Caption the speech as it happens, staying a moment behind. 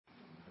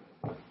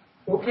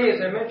Okay, as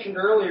I mentioned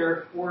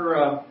earlier,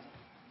 we're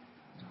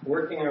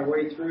working our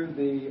way through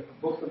the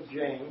book of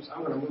James.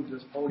 I'm going to move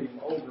this podium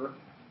over.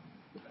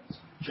 As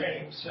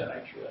James said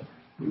I should.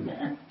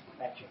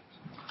 That James.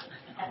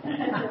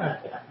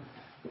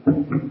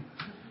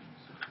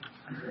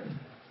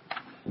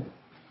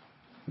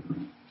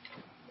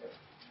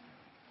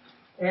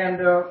 And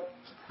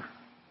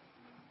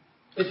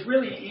it's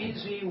really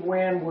easy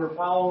when we're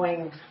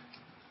following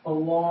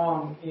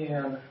along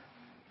in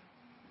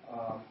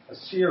a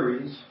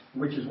series,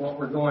 which is what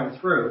we're going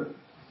through,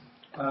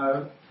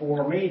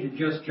 for me to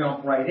just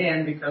jump right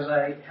in because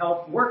I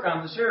helped work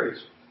on the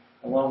series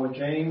along with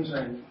James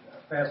and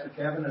Pastor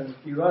Kevin and a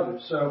few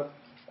others. So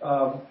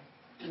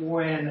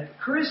when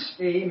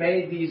Christy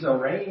made these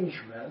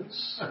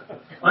arrangements,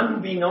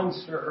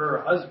 unbeknownst to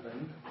her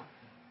husband,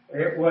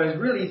 it was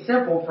really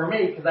simple for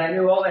me because I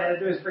knew all I had to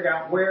do is figure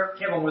out where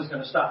Kevin was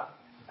going to stop.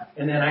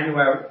 And then I knew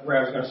where I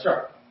was going to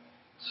start.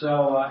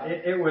 So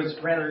it was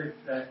rather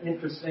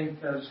interesting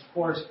because, of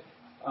course,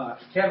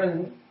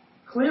 Kevin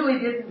clearly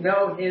didn't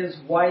know his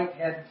wife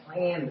had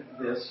planned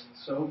this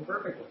so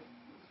perfectly.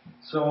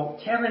 So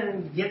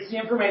Kevin gets the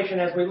information,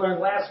 as we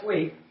learned last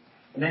week,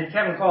 and then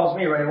Kevin calls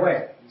me right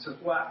away. He says,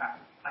 well,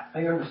 I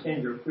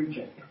understand you're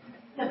preaching.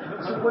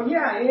 I said, well,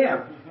 yeah, I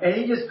am. And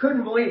he just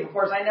couldn't believe. Of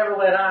course, I never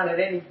let on at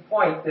any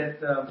point that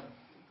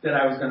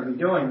I was going to be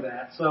doing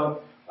that.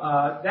 So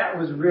that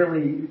was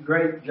really a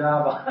great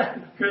job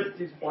on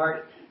Christy's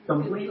part,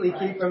 completely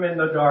keep him in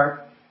the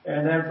dark,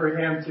 and then for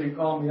him to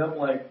call me up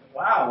like,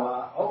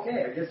 wow,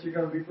 okay, I guess you're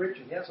going to be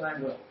preaching. Yes, I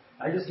will.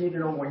 I just need to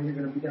know when you're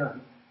going to be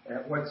done,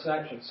 at what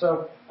section.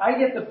 So I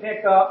get to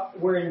pick up,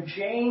 we're in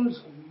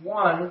James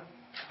 1,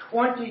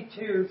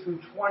 22 through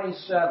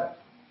 27.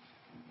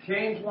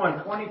 James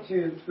 1,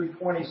 22 through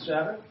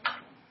 27.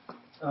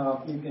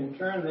 You can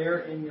turn there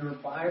in your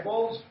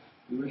Bibles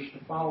if you wish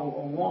to follow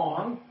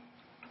along.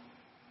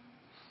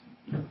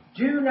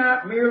 Do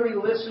not merely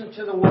listen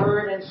to the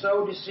word and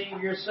so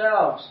deceive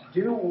yourselves.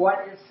 Do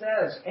what it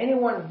says.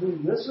 Anyone who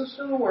listens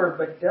to the word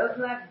but does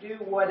not do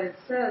what it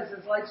says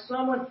is like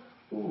someone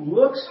who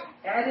looks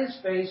at his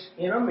face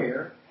in a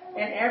mirror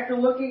and after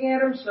looking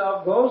at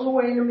himself goes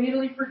away and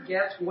immediately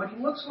forgets what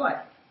he looks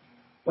like.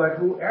 But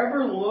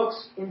whoever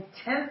looks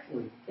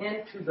intently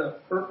into the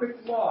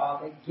perfect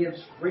law that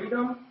gives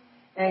freedom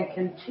and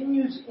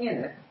continues in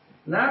it,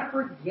 not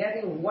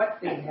forgetting what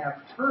they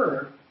have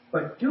heard,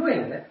 but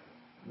doing it,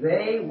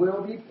 they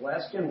will be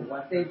blessed in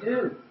what they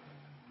do.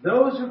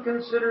 Those who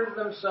consider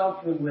themselves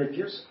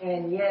religious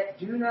and yet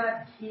do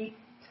not keep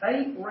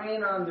tight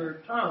rein on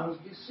their tongues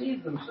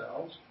deceive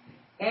themselves,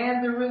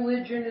 and their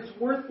religion is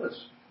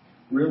worthless.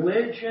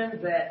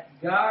 Religion that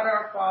God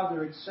our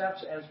Father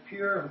accepts as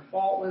pure and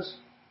faultless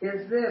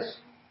is this,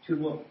 to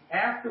look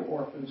after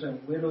orphans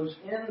and widows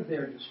in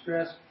their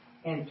distress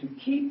and to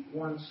keep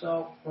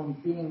oneself from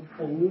being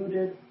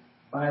polluted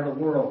by the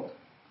world.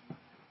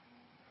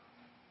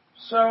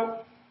 So,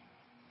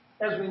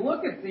 as we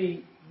look at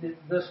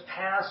this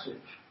passage,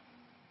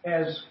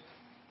 as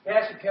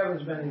Pastor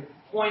Kevin's been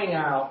pointing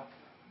out,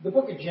 the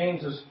book of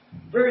James is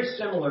very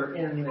similar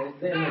in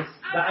the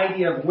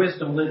idea of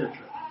wisdom literature.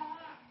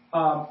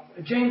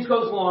 James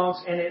goes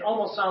along, and it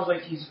almost sounds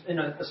like he's in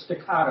a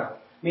staccato.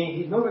 I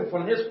mean, he's moving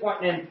from this point,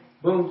 and then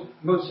boom,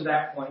 moves to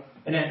that point,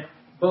 and then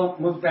boom,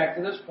 moves back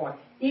to this point.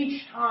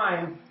 Each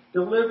time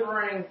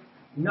delivering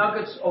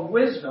nuggets of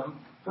wisdom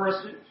for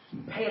us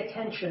to pay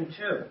attention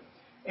to.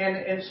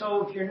 And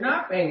so if you're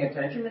not paying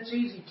attention, it's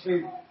easy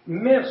to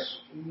miss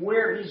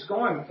where he's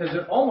going, because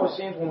it almost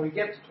seems when we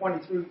get to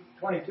 22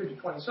 to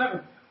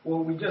 27,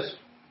 well, we just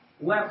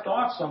left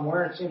off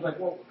somewhere, and it seems like,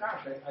 well,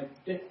 gosh, I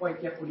didn't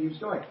quite get what he was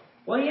doing.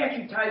 Well, he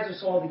actually ties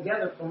this all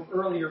together from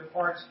earlier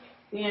parts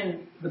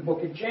in the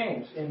book of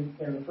James, in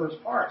the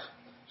first parts.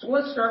 So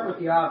let's start with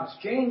the obvious.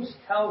 James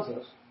tells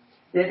us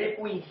that if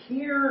we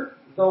hear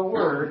the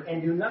word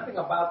and do nothing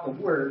about the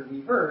word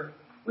we heard,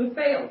 we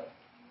failed.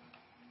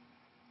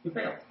 You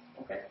failed,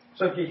 okay?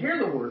 So if you hear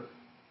the word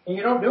and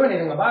you don't do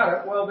anything about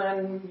it, well,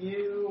 then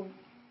you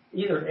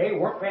either A,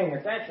 weren't paying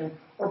attention,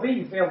 or B,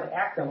 you failed to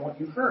act on what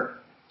you've heard.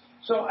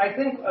 So I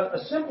think a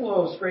simple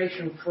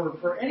illustration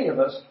for any of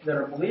us that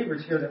are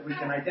believers here that we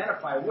can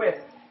identify with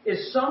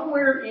is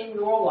somewhere in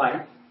your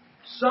life,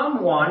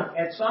 someone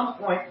at some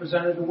point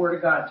presented the Word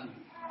of God to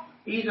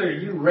you. Either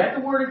you read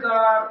the Word of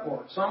God,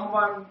 or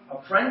someone,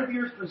 a friend of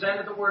yours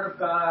presented the Word of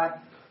God,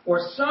 or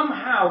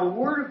somehow the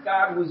Word of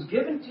God was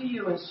given to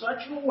you in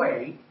such a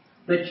way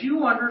that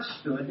you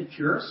understood that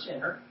you're a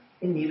sinner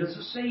in need of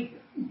a Savior.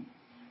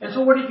 And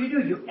so what did you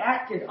do? You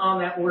acted on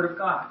that Word of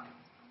God.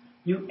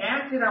 You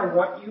acted on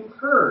what you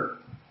heard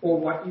or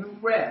what you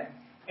read,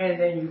 and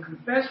then you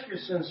confessed your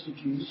sins to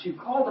Jesus. You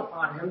called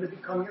upon Him to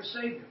become your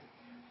Savior.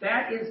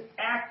 That is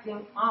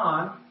acting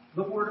on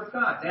the Word of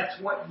God.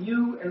 That's what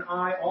you and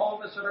I, all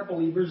of us that are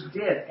believers,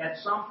 did at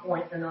some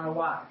point in our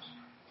lives.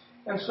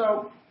 And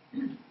so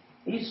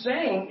he's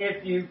saying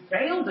if you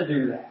fail to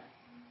do that,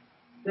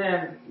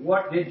 then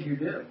what did you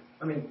do?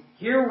 I mean,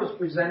 here was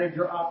presented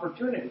your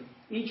opportunity.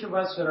 Each of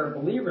us that are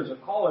believers or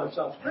call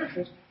ourselves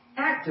Christians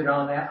acted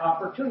on that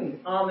opportunity,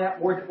 on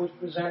that word that was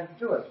presented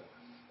to us.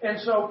 And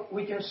so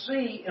we can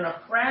see in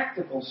a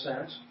practical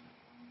sense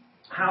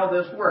how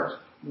this works,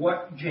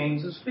 what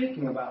James is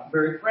speaking about,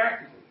 very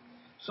practically.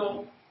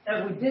 So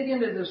as we dig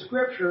into the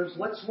scriptures,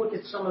 let's look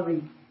at some of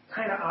the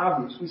kind of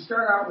obvious. We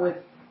start out with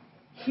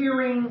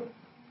hearing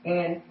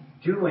and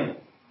doing,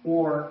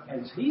 or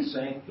as he's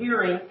saying,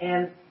 hearing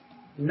and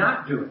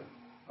not doing.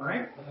 All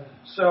right?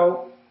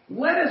 So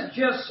let us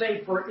just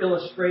say for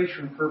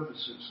illustration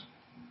purposes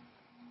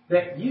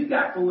that you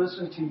got to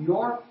listen to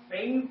your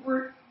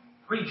favorite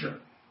preacher,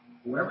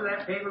 whoever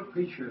that favorite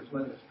preacher is,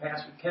 whether it's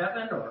Pastor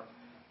Kevin or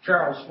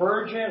Charles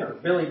Spurgeon or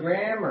Billy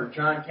Graham or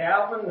John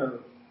Calvin or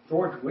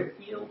George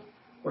Whitefield,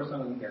 or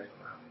some of them guys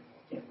around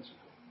anymore. Can't listen to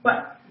them.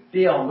 But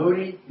D.L.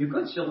 Moody, you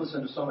could still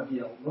listen to some of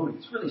D.L. Moody.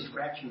 It's really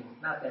scratchy and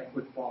not that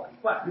good quality,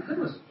 but you could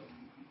listen to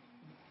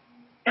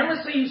it. And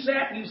let's say you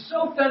sat and you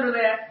soaked under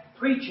that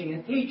preaching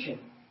and teaching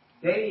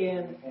day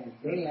in and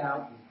day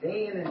out, and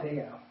day in and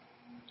day out.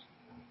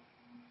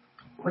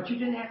 But you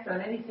didn't act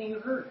on anything you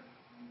heard.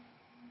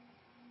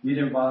 You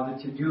didn't bother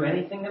to do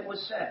anything that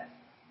was said.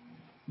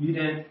 You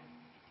didn't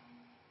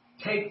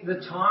take the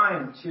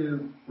time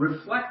to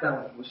reflect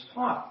on what was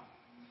taught.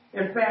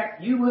 In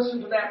fact, you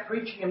listened to that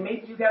preaching and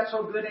maybe you got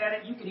so good at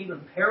it you could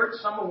even parrot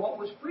some of what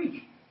was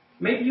preached.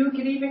 Maybe you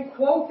could even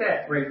quote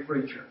that great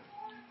preacher.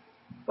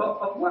 But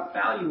of what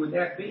value would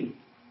that be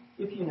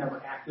if you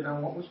never acted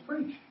on what was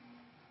preached?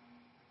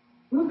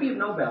 It would be of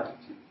no value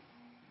to you.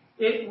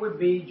 It would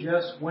be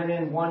just went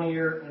in one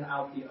ear and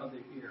out the other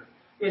ear.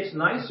 It's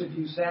nice if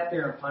you sat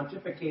there and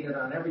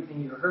pontificated on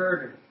everything you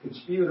heard and could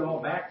spew it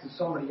all back to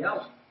somebody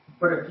else.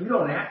 But if you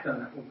don't act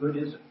on it, what good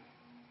is it?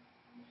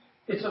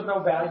 It's of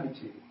no value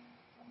to you.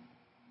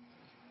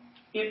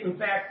 It, in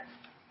fact,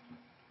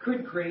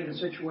 could create a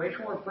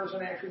situation where a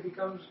person actually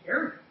becomes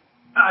arrogant.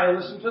 I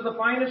listen to the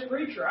finest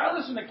preacher. I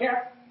listen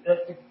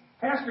to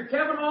Pastor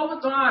Kevin all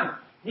the time.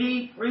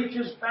 He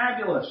preaches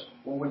fabulous.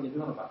 Well, what are you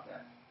doing about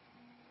that?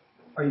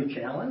 Are you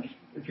challenged?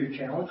 If you're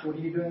challenged, what are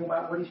you doing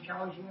about what he's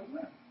challenging you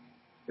with?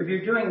 If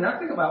you're doing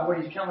nothing about what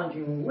he's challenging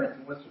you with,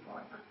 what's the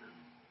point?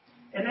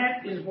 And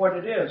that is what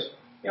it is.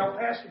 You know,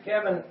 Pastor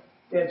Kevin,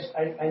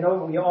 I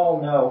know we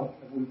all know,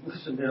 if we've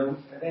listened to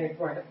him at any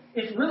point,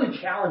 it's really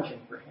challenging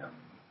for him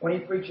when he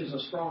preaches a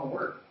strong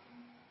word.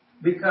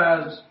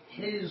 Because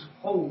his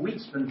whole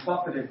week's been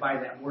buffeted by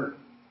that word.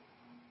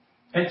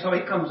 And so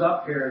he comes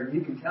up here and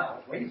you can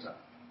tell it weighs on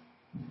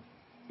him.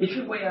 It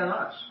should weigh on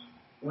us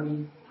when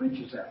he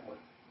preaches that word.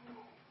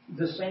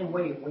 The same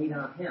way it weighed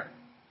on him.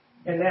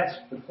 And that's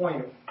the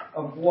point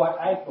of what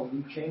I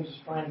believe James is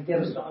trying to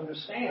get us to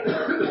understand.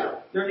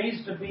 There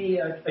needs to be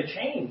a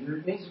change.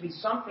 There needs to be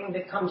something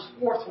that comes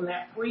forth from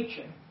that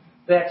preaching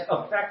that's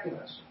affecting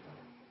us.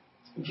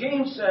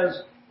 James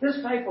says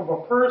this type of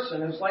a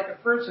person is like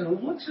a person who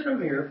looks in a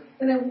mirror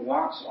and then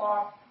walks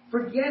off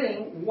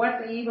forgetting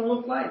what they even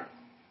look like.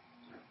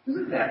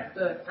 Isn't that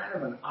kind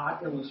of an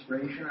odd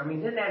illustration? I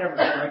mean, didn't that ever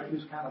strike you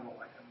as kind of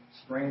like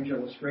a strange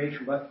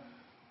illustration? But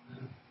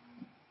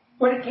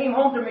it came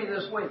home to me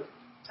this week.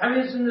 I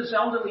was in this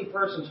elderly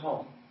person's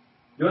home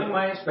doing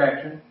my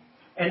inspection,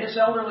 and this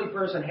elderly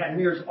person had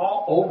mirrors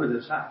all over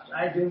this house.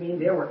 I do mean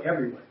they were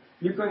everywhere.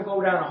 You couldn't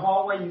go down a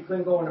hallway, you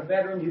couldn't go in a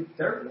bedroom, you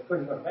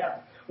couldn't go to the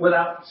bathroom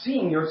without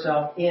seeing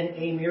yourself in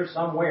a mirror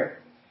somewhere.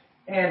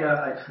 And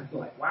I was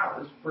like, wow,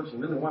 this person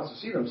really wants to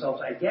see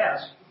themselves, I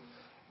guess.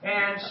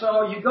 And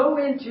so you go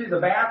into the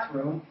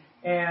bathroom,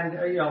 and,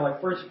 like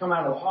first you come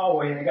out of the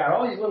hallway, and they got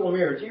all these little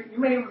mirrors. You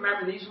may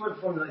remember these were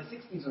from the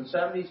 60s and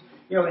 70s.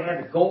 They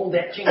had the gold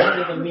etching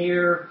into the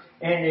mirror,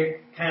 and they're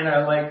kind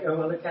of like,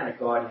 they're kind of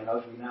gaudy and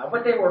ugly now,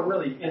 but they were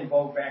really in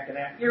vogue back in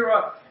that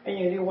era. And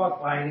you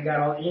walk by, and you got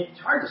all, it's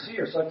hard to see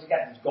yourself. It's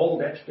got this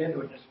gold etched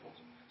into it. Just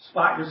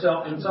spot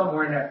yourself in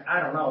somewhere in that,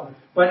 I don't know.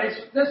 But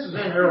this is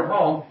in her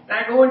home, and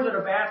I go into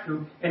the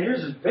bathroom, and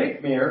here's this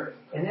big mirror,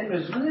 and then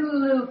there's a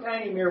little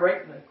tiny mirror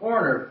right in the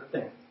corner of the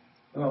thing.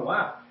 Oh,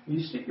 wow. You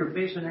stick your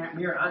face in that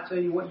mirror, I'll tell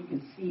you what, you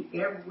can see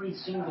every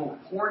single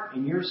port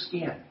in your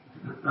skin.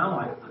 And I'm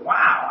like,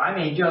 wow. I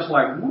mean, just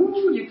like,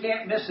 woo, you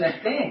can't miss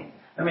that thing.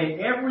 I mean,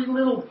 every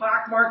little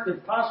pockmark that's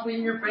possibly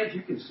in your face,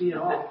 you can see it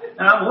all.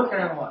 And I'm looking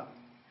at it like,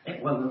 hey,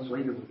 well, this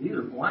lady was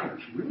either blind or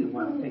she really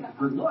wanted to take a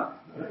good look.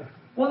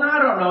 Well, now,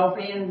 I don't know,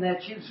 being that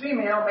she's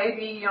female,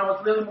 maybe,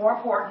 it's really more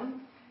important.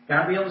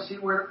 Got to be able to see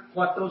where to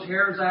pluck those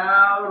hairs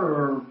out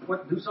or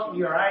do something to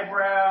your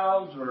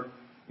eyebrows or,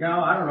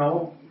 I don't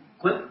know,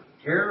 clip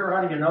hair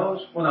out of your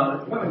nose. Well,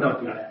 no, women don't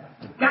do that.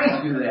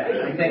 Guys do that.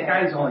 I think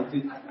guys only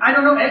do. I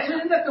don't know.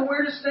 Isn't that the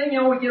weirdest thing?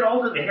 We get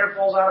older, the hair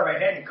falls out of our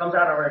head, it comes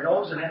out of our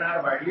nose and then out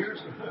of our ears.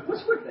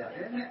 What's with that?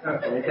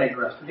 Okay, I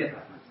digress. Forget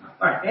that.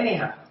 All right,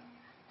 anyhow.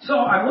 So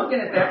I'm looking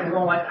at that and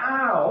going like,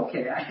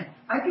 okay,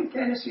 I can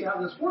kind of see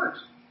how this works.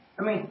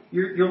 I mean,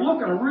 you're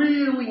looking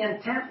really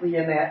intently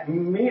in that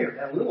mirror,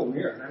 that little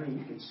mirror. I mean,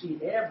 you can see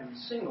every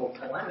single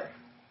polemic.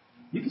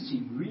 You can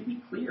see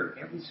really clear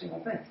every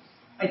single thing.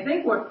 I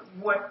think what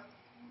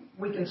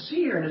we can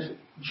see here is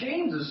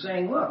James is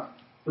saying, look,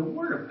 the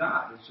Word of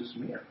God is this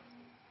mirror.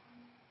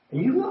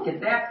 And you look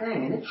at that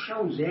thing, and it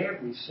shows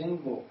every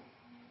single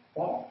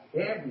fault,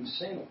 every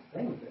single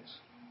thing that's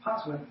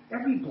possible.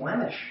 Every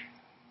blemish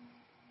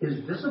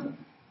is visible.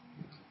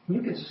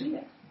 You can see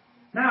it.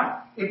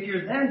 Now, if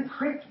you're then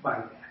pricked by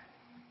that,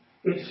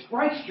 it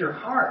strikes your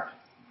heart.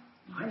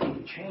 I need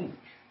to change.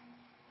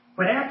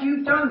 But after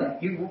you've done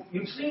that,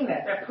 you've seen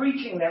that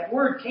preaching, that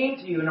word came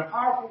to you in a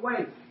powerful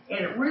way, and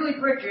it really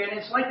pricked you, and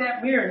it's like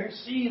that mirror, and you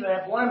see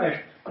that blemish,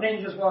 and then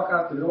you just walk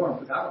out the door and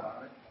forgot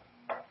about it.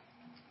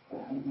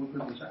 What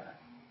good was that?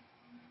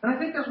 And I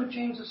think that's what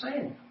James is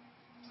saying.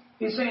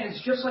 He's saying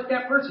it's just like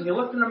that person. You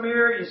looked in the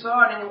mirror, you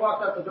saw it, and you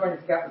walked out the door and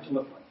you forgot what you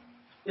looked like.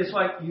 It's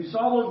like you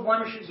saw those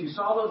blemishes, you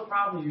saw those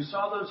problems, you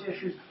saw those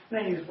issues, and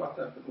then you just walked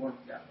out the door and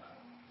forgot about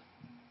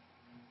it.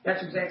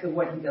 That's exactly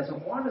what he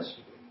doesn't want us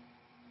to do.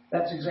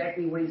 That's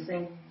exactly what he's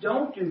saying.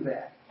 Don't do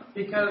that.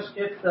 Because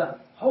if the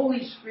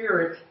Holy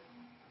Spirit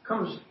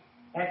comes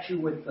at you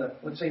with,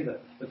 let's say, the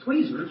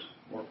tweezers,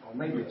 or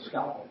maybe a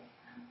scalpel,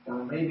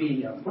 or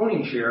maybe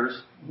pruning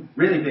shears,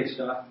 really big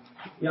stuff,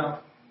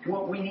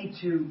 what we need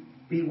to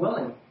be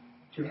willing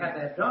to have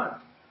that done.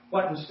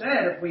 But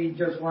instead, if we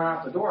just run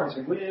out the door and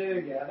say, well,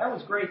 yeah, that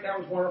was great, that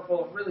was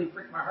wonderful, it really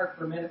pricked my heart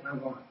for a minute, and I'm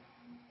going,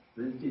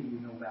 but it did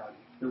you no value.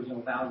 There was no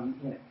value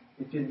in it.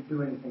 It didn't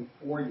do anything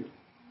for you.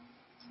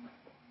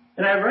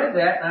 And I read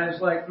that, and I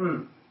was like,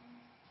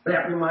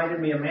 That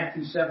reminded me of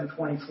Matthew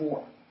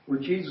 7:24, where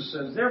Jesus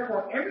says,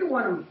 therefore,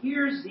 everyone who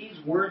hears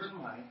these words of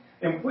mine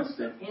and puts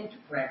them into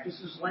practice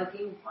is like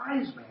a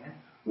wise man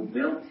who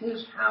built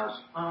his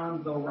house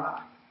on the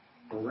rock.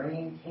 The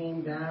rain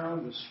came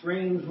down, the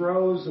streams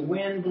rose, the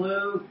wind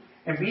blew,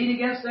 and beat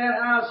against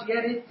that house,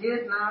 yet it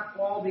did not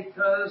fall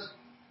because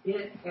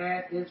it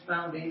had its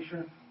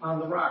foundation on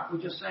the rock.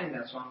 We just sang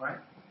that song, right?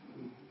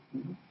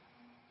 Mm-hmm.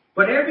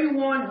 But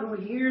everyone who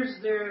hears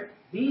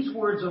these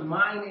words of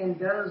mine and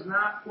does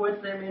not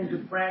put them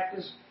into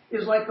practice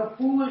is like a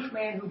foolish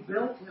man who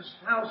built his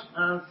house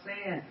on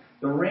sand.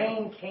 The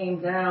rain came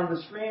down,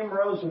 the stream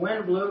rose, the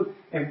wind blew,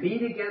 and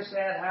beat against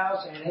that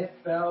house, and it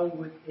fell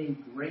with a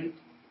great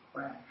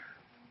crash.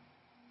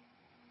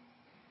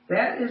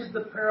 That is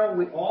the peril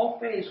we all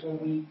face when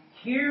we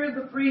hear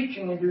the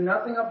preaching and do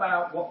nothing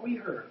about what we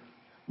heard.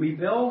 We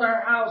build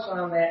our house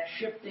on that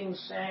shifting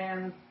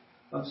sand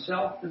of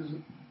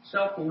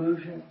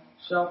self-delusion,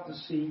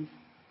 self-deceit,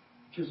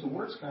 which is the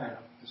worst kind of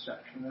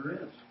deception there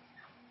is,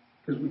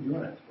 because we're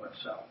doing it to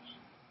ourselves.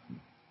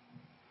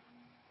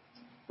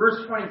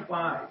 Verse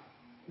 25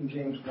 in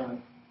James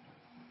 1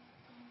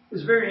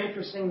 is very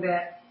interesting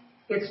that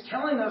it's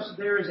telling us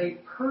there is a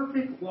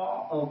perfect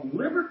law of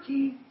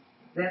liberty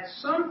that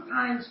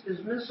sometimes is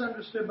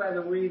misunderstood by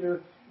the reader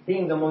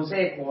being the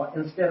Mosaic law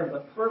instead of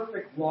the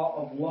perfect law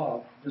of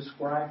love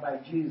described by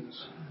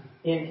Jesus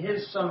in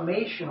his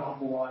summation of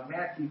the law in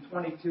Matthew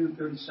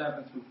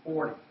 22:37 through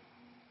 40.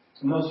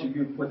 So most of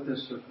you put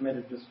this or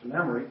committed this to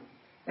memory.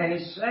 And he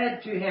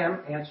said to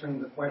him,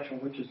 answering the question,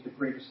 which is the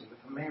greatest of the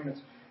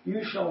commandments,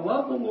 you shall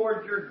love the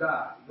Lord your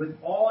God with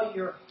all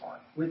your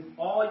heart, with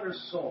all your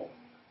soul,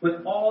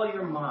 with all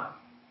your mind.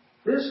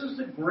 This is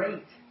the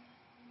great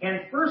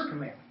and first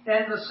commandment.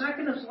 And the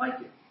second is like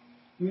it.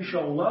 You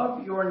shall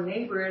love your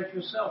neighbor as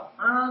yourself.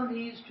 On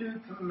these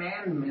two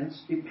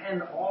commandments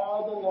depend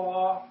all the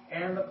law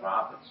and the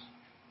prophets.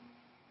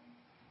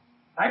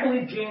 I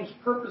believe James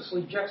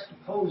purposely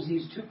juxtaposed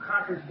these two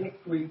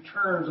contradictory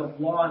terms of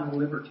law and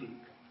liberty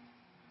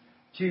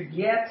to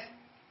get,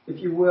 if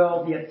you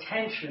will, the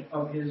attention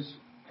of his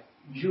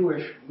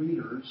Jewish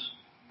readers,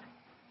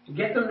 to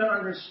get them to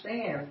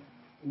understand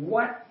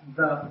what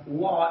the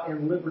law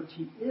and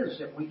liberty is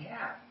that we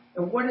have.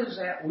 And what is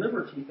that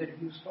liberty that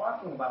he was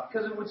talking about?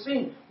 Because it would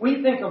seem,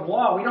 we think of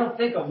law, we don't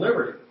think of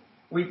liberty.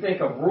 We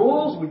think of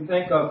rules, we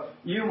think of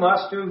you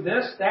must do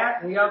this,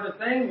 that, and the other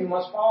thing, you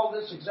must follow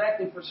this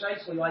exactly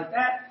precisely like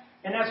that,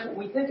 and that's what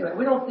we think of it.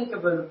 We don't think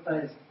of it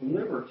as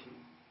liberty.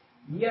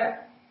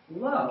 Yet,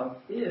 love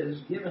is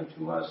given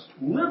to us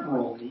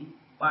liberally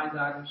by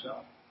God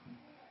himself.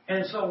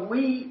 And so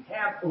we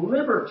have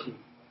liberty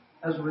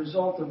as a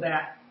result of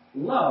that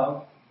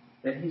love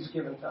that he's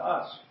given to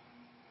us.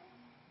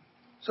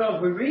 So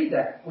as we read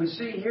that, we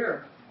see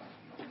here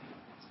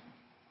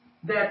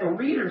that the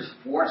reader's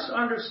forced to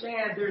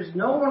understand there's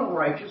no one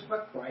righteous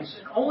but Christ,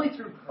 and only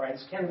through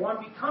Christ can one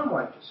become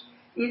righteous.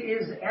 It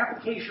is the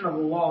application of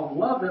the law of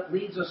love that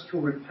leads us to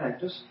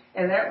repentance,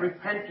 and that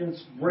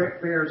repentance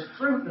bears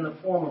fruit in the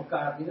form of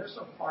godliness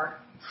apart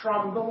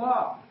from the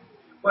law,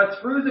 but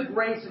through the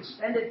grace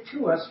extended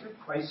to us through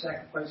Christ's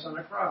sacrifice on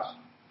the cross.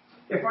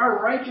 If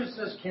our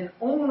righteousness can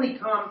only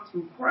come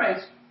through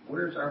Christ,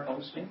 where's our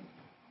boasting?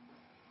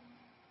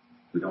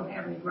 We don't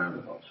have any ground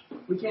to boast.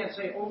 We can't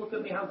say, oh, look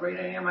at me, how great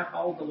I am. I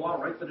followed the law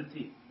right to the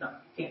T. No,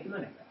 we can't do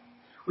any of that.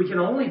 We can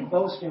only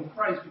boast in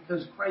Christ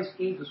because Christ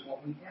gave us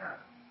what we have.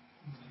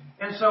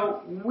 And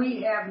so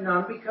we have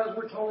none because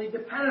we're totally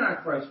dependent on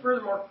Christ.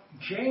 Furthermore,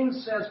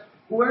 James says,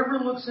 whoever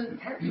looks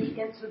intently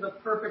into the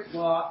perfect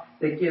law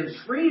that gives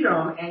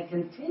freedom and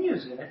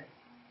continues in it,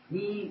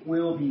 he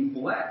will be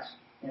blessed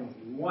in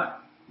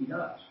what he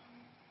does.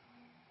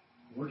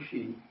 Or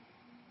she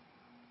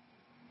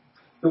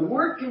The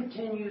word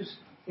continues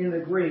in the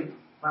Greek,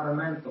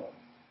 paramento.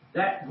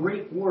 That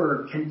Greek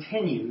word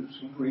continues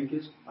in Greek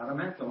is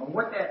paramento. And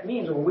what that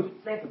means, or we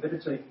think of it,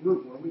 it's a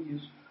root word we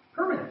use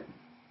permanent.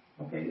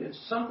 Okay, it's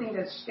something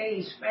that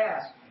stays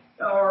fast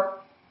or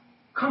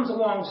comes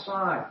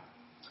alongside,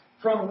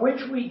 from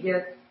which we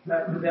get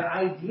the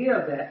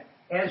idea that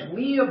as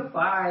we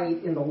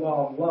abide in the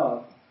law of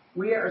love,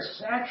 we are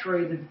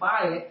saturated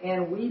by it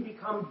and we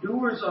become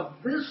doers of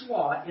this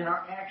law in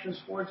our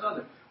actions towards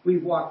others. We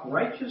walk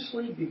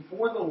righteously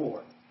before the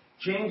Lord.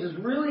 James is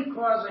really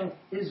causing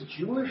his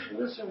Jewish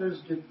listeners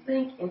to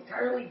think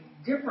entirely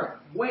different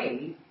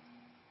way,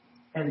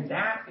 and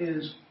that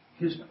is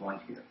his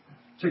point here.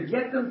 To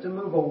get them to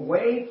move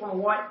away from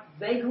what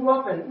they grew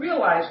up in.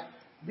 Realize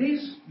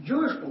these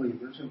Jewish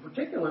believers in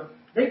particular,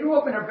 they grew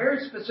up in a very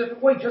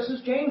specific way, just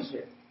as James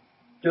did,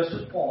 just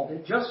as Paul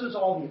did, just as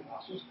all the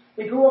apostles.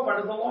 They grew up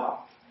under the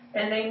law.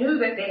 And they knew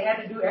that they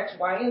had to do X,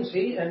 Y, and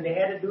Z, and they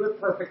had to do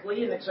it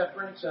perfectly, and et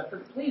cetera, to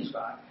please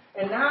God.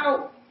 And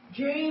now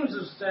James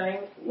is saying,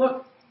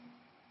 look,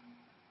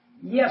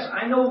 yes,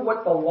 I know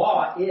what the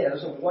law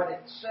is and what it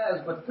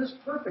says, but this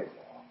perfect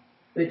law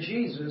that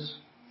Jesus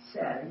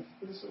said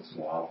is this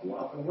law of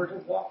love, and we're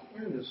to walk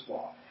in this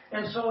law.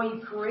 And so he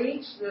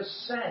creates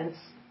this sense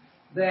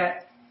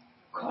that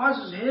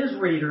causes his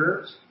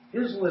readers,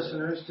 his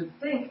listeners, to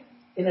think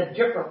in a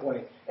different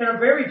way, in a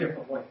very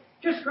different way.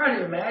 Just try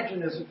to imagine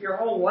this. If your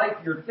whole life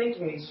you're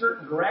thinking a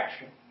certain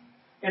direction,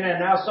 and then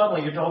now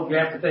suddenly you're told you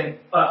have to think,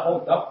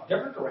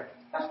 different direction.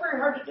 That's very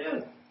hard to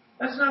do.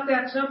 That's not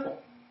that simple.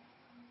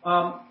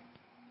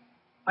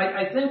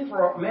 I think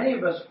for many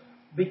of us,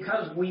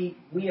 because we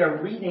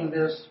are reading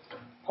this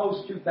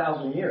post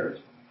 2,000 years,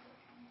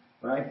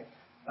 right?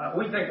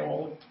 We think,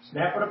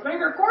 snap of a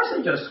finger. Of course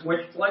they just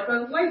switched like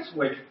a light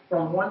switch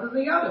from one to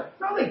the other.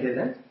 No, they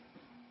didn't.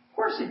 Of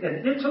course they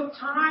didn't. It took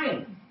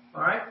time,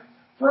 all right?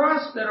 For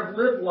us that have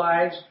lived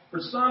lives, for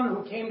some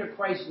who came to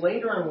Christ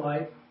later in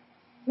life,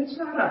 it's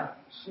not a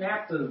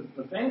snap the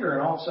finger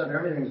and all of a sudden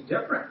everything's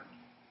different,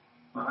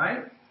 all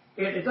right?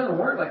 It doesn't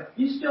work like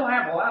you still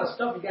have a lot of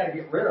stuff you got to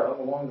get rid of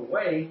along the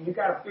way. You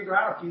got to figure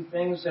out a few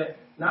things that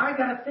now I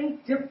got to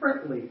think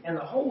differently, and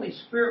the Holy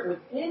Spirit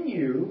within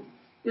you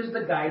is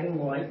the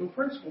guiding light and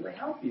principle to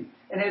help you.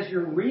 And as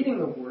you're reading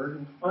the Word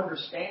and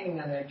understanding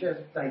and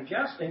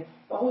digesting,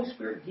 the Holy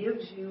Spirit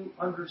gives you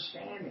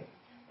understanding,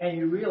 and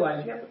you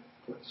realize you have to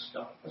put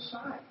stuff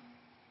aside.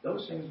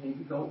 Those things need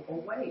to go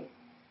away,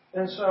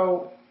 and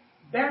so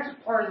that's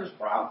part of this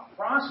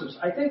process.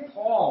 I think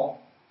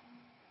Paul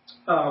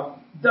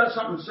does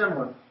something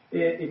similar.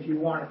 If you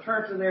want to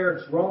turn to there,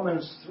 it's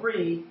Romans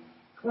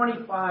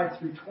 3:25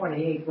 through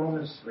 28.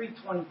 Romans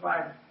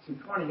 3:25 through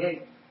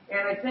 28.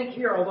 And I think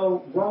here,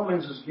 although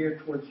Romans is geared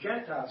towards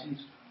Gentiles,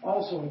 he's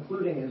also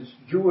including his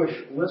Jewish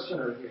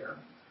listener here.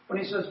 When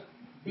he says,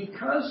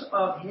 because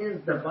of his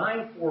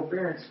divine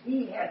forbearance,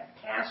 he had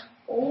passed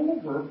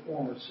over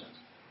former sins.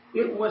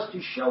 It was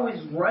to show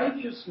his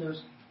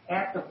righteousness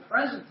at the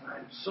present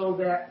time, so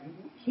that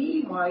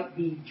he might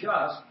be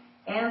just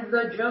and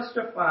the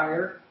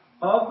justifier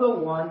of the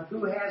one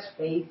who has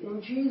faith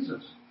in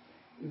Jesus.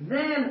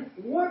 Then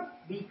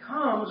what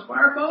becomes of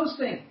our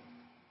boasting?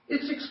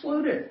 It's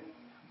excluded.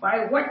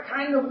 By what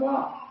kind of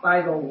law?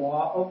 By the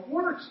law of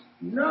works?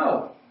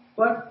 No,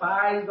 but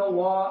by the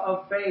law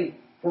of faith.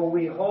 For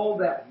we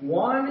hold that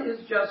one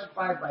is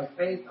justified by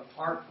faith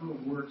apart from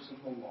the works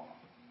of the law.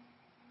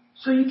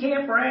 So you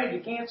can't brag.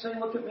 You can't say,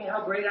 look at me,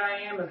 how great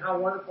I am, and how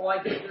wonderful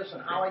I did this,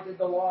 and how I did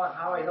the law, and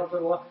how I held the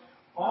law.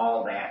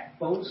 All that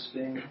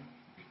boasting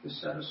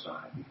is set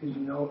aside, because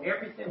you know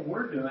everything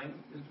we're doing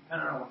is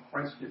dependent on what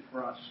Christ did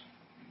for us.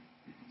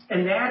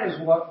 And that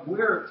is what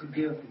we're to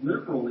give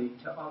liberally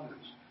to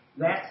others.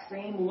 That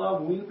same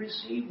love we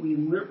receive, we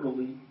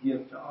liberally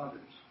give to others.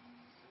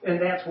 And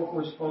that's what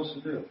we're supposed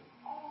to do.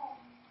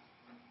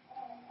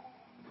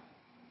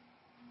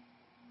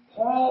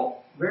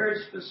 Paul very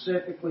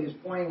specifically is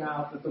pointing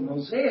out that the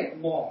Mosaic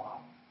law,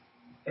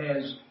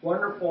 as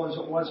wonderful as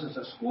it was as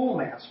a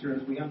schoolmaster,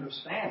 as we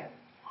understand it,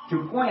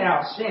 to point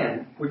out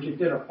sin, which it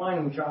did a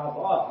fine job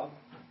of,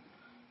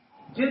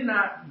 did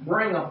not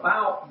bring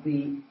about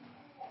the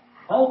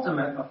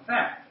ultimate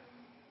effect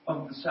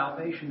of the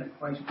salvation that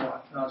Christ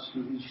brought to us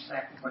through his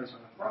sacrifice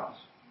on the cross.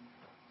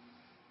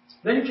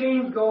 Then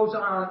James goes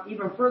on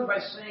even further by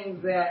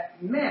saying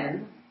that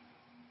men,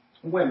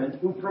 women,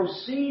 who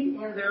proceed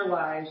in their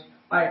lives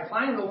by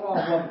applying the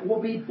law of love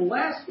will be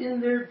blessed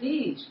in their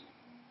deeds,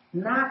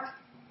 not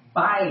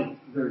by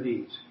their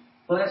deeds.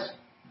 Blessed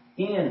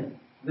in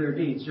their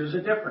deeds. There's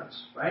a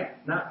difference,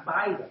 right? Not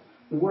by them.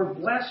 The word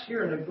blessed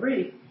here in the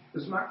Greek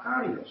is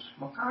makarios.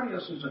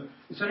 Makarios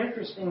it's an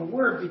interesting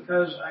word,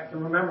 because I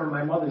can remember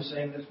my mother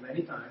saying this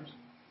many times,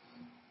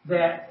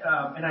 that,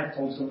 and I've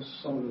told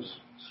some of the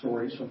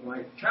stories from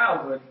my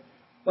childhood,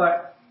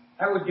 but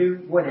I would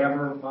do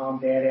whatever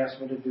Mom, Dad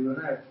asked me to do, and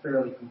I'm a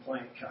fairly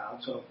compliant child,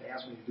 so if they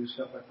asked me to do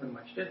stuff, I pretty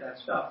much did that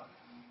stuff.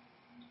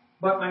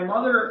 But my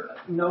mother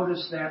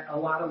noticed that a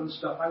lot of the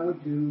stuff I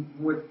would do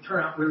would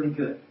turn out really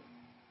good,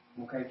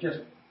 okay, just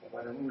for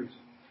whatever reason.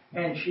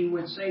 and she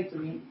would say to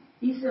me,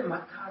 Isa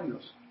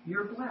Makarios,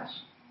 you're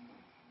blessed.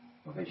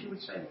 Okay, she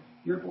would say that.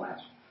 You're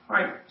blessed. All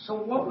right, so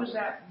what was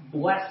that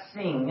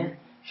blessing?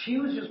 She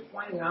was just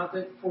pointing out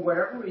that for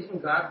whatever reason,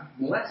 God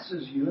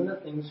blesses you in the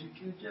things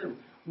that you do.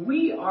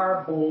 We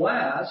are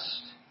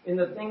blessed in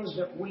the things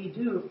that we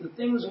do. If the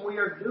things we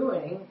are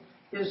doing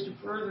is to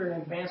further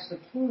and advance the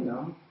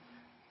kingdom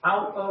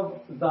out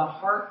of the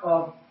heart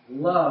of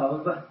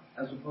love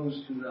as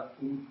opposed to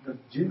the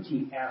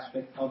duty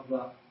aspect of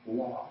the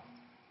law.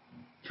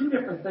 Two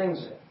different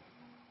things there.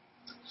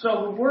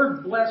 So the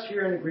word blessed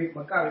here in the Greek,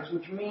 makarios,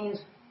 which means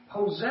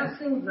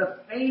possessing the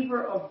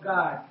favor of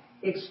God,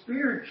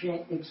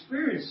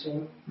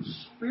 experiencing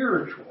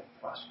spiritual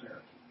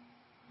prosperity.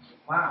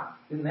 Wow,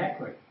 isn't that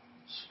great?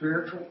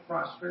 Spiritual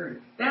prosperity.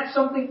 That's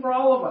something for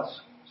all of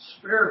us.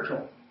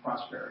 Spiritual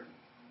prosperity.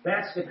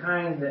 That's the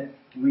kind that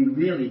we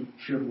really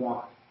should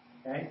want.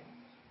 Okay?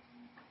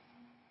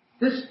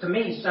 This, to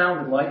me,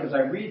 sounded like, as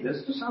I read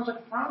this sounds like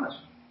a promise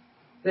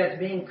that's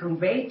being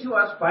conveyed to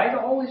us by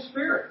the Holy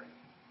Spirit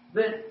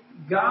that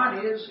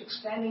God is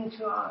extending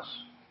to us.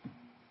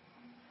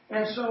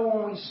 And so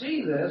when we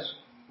see this,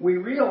 we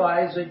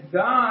realize that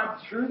God,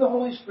 through the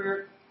Holy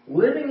Spirit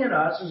living in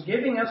us, is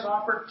giving us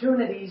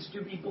opportunities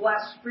to be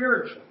blessed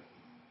spiritually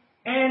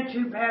and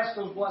to pass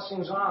those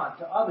blessings on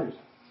to others.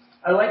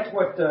 I liked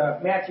what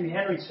Matthew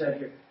Henry said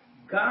here.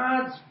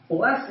 God's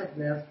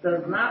blessedness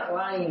does not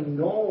lie in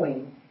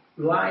knowing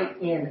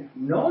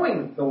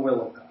the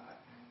will of God,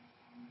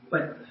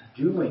 but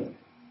doing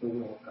the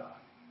will of God.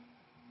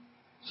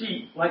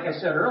 See, like I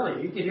said earlier,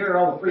 you can hear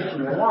all the preaching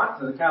you want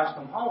till the cows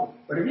come home.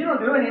 But if you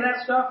don't do any of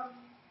that stuff,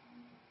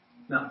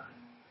 no.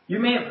 You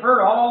may have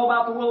heard all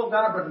about the will of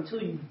God, but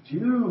until you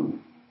do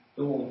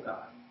the will of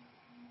God,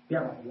 you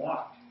haven't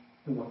walked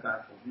in what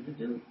God told you to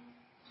do.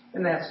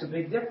 And that's the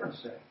big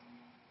difference there.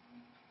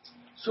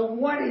 So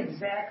what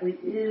exactly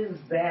is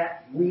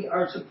that we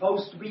are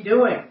supposed to be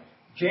doing?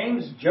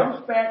 James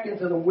jumps back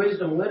into the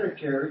wisdom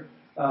literature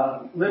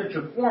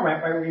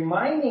format by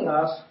reminding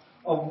us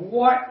of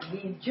what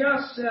he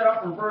just set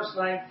up in verse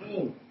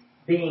 19,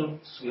 being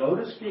slow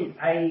to speak,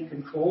 i.e.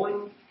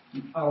 controlling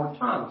our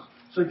tongues.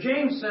 So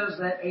James says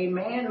that a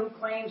man who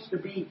claims to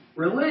be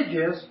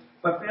religious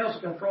but fails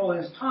to control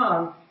his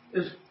tongue,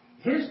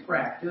 his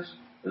practice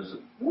is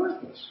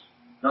worthless.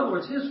 In other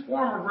words, his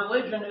form of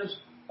religion is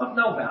of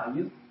no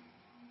value.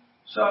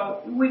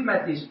 So we've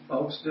met these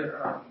folks that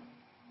are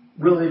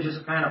religious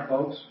kind of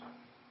folks,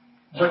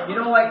 but you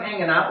don't like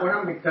hanging out with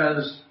them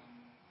because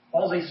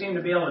all they seem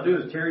to be able to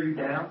do is tear you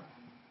down,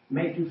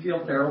 make you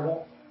feel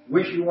terrible,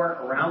 wish you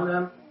weren't around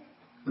them,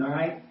 all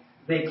right?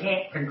 They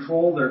can't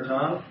control their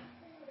tongue.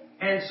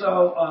 And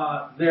so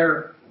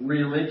their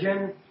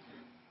religion,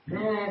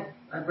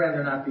 I'd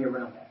rather not be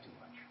around that too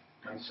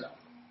much myself.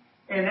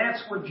 And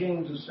that's what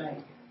James is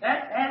saying.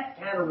 That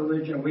kind of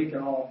religion we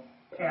can all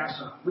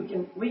pass on.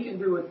 We can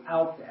do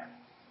without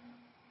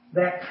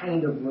that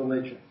kind of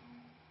religion.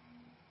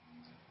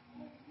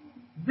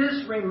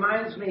 This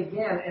reminds me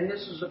again, and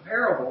this is a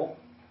parable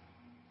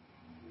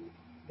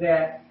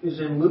that is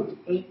in Luke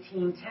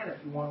 18:10,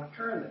 if you want to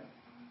turn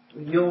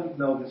there. You'll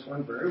know this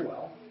one very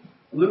well.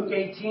 Luke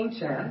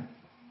 18:10.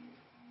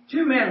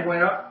 Two men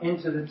went up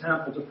into the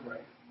temple to pray.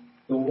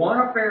 The one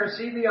a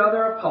Pharisee, the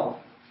other a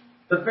publican.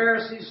 The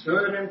Pharisee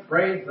stood and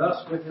prayed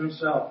thus with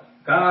himself.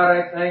 God,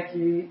 I thank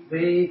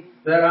thee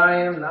that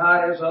I am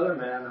not as other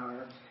men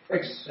are,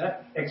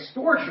 except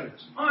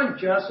extortioners,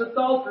 unjust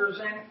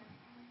adulterers, and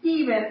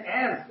even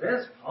as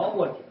this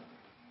publican.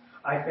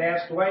 I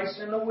fast twice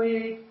in the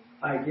week.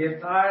 I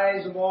give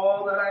tithes of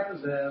all that I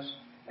possess.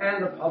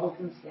 And the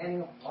publican,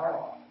 standing afar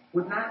off,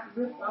 would not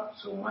lift up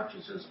so much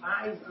as his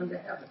eyes unto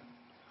heaven,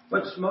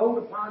 but smote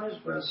upon his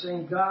breast,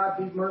 saying, God,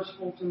 be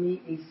merciful to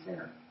me, a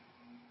sinner.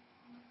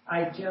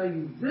 I tell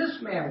you, this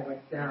man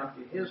went down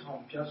to his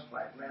home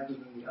justified rather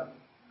than the other.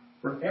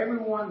 For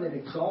everyone that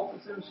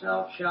exalteth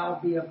himself shall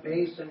be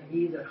abased, and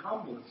he that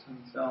humbleth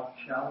himself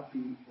shall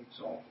be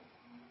exalted.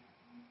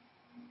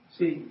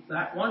 See,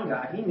 that one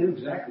guy, he knew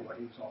exactly what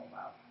he was all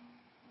about.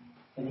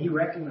 And he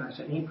recognized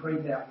it, and he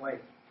prayed that way.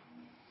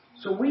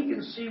 So we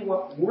can see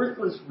what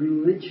worthless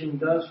religion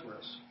does for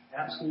us.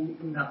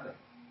 Absolutely nothing.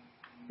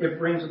 It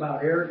brings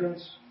about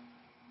arrogance,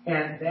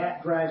 and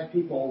that drives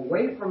people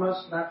away from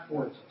us, not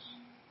towards us.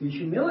 The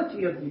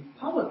humility of the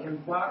publican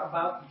brought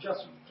about the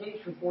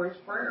justification for his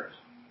prayers.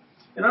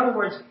 In other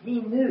words,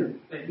 he knew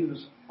that he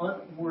was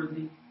an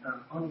unworthy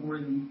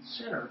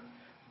sinner,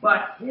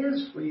 but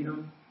his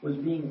freedom was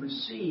being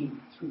received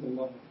through the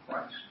love of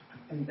Christ.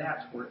 And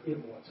that's where it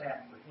was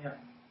at for him.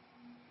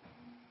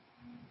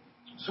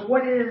 So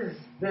what is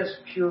this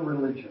pure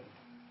religion?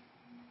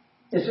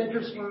 It's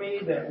interesting to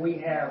me that we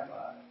have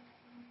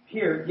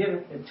here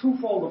given a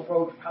twofold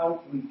approach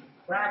how we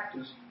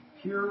practice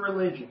pure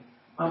religion.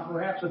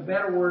 Perhaps a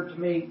better word to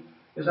me,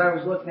 as I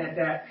was looking at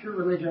that, pure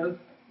religion,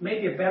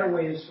 maybe a better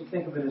way is to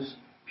think of it as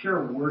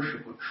pure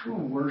worship or true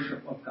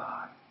worship of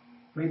God.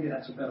 Maybe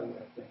that's a better way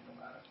of thinking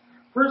about it.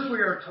 First, we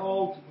are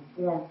told to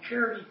perform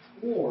charity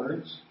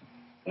towards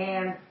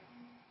and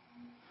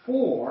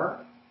for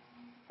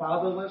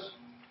fatherless,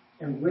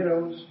 and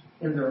widows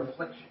in their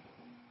affliction.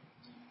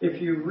 If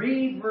you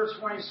read verse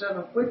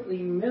 27 quickly,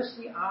 you miss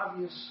the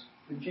obvious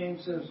that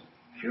James says,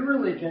 pure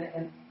religion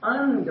and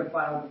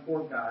undefiled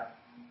before God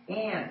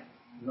and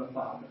the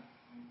Father.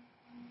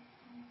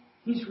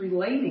 He's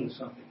relating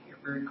something here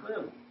very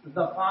clearly.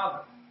 The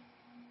Father.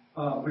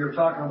 We were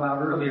talking about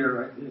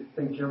earlier, I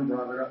think Jim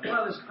brought it up.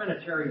 Well, this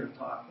Trinitarian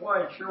talk.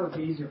 Boy, it sure would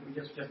be easier if we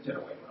just did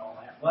away with all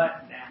that.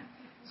 What? Nah.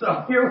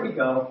 So here we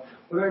go.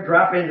 We're going to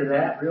drop into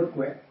that real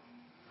quick.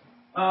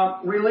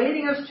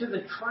 Relating us to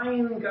the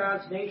triune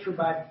God's nature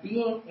by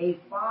being a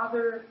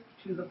father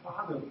to the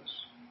fatherless.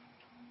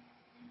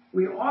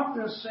 We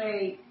often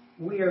say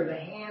we are the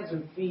hands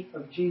and feet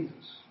of Jesus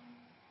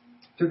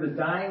to the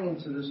dying and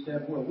to this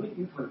dead world.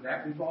 You've heard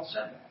that. We've all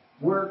said that.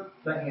 We're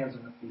the hands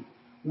and the feet.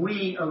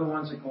 We are the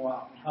ones that go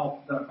out and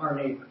help our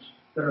neighbors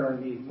that are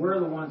in need. We're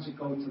the ones that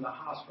go to the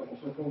hospitals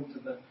or go to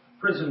the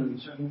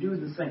prisons and do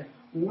the thing.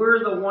 We're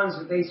the ones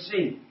that they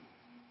see.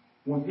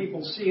 When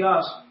people see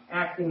us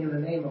acting in the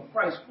name of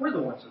Christ, we're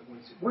the ones that we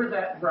see. We're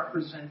that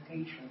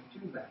representation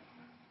to them.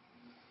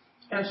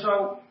 And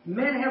so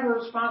men have a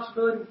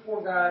responsibility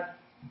before God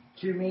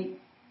to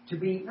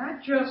be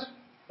not just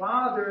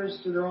fathers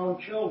to their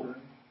own children,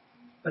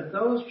 but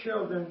those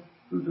children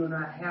who do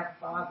not have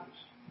fathers,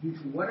 due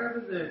to whatever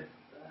the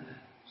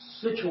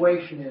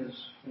situation is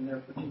in their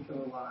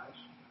particular lives.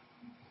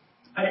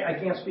 I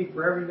can't speak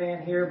for every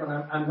man here, but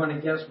I'm going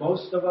to guess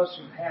most of us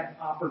have had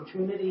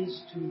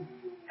opportunities to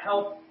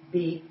help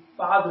be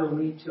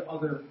fatherly to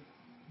other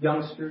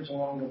youngsters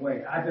along the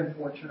way. I've been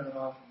fortunate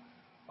enough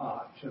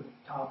to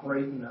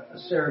operate in a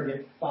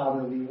surrogate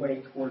fatherly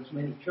way towards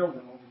many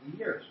children over the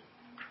years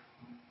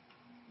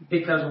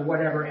because of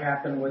whatever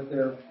happened with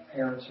their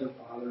parents or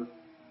father,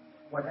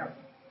 whatever.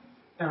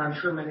 And I'm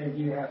sure many of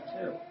you have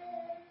too.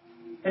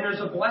 And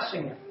there's a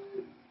blessing in it.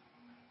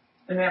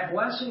 And that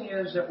blessing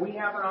is that we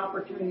have an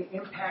opportunity to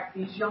impact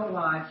these young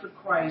lives for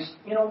Christ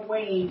in a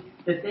way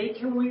that they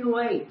can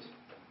relate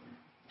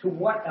to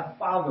what a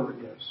father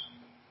is.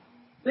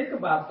 Think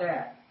about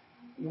that.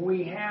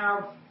 We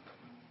have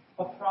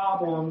a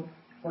problem,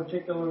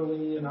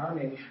 particularly in our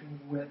nation,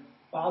 with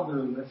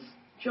fatherless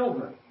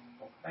children,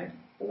 okay?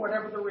 For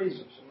whatever the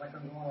reasons. I'm not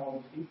going to go into all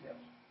those details.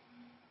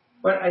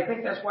 But I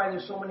think that's why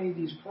there's so many of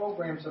these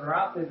programs that are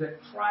out there that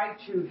try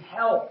to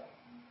help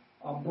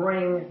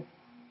bring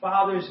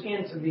fathers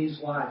into these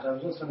lives. I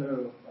was listening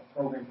to a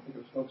program, I think it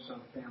was focused on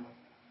the family,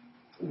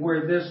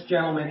 where this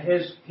gentleman,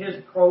 his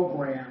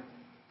program,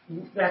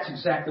 that's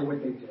exactly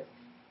what they did.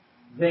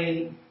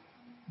 They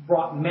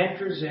brought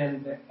mentors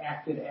in that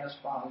acted as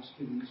fathers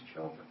to these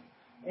children.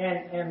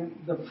 And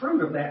the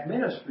fruit of that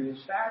ministry is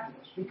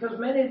fabulous because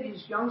many of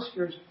these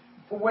youngsters,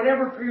 for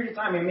whatever period of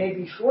time, it may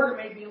be short, it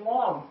may be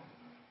long,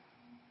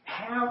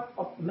 have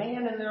a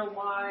man in their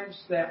lives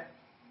that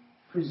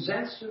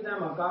presents to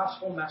them a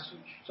gospel message,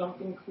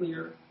 something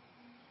clear,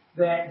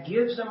 that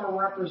gives them a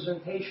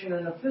representation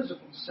in a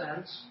physical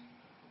sense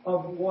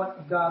of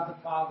what God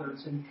the Father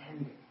is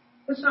intending.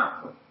 It's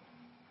not perfect,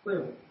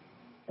 clearly.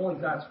 Only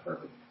God's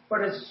perfect.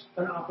 But it's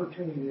an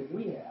opportunity that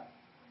we have.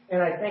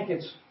 And I think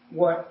it's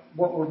what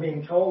we're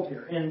being told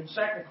here. In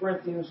 2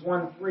 Corinthians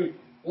 1:3,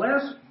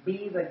 blessed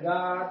be the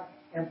God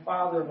and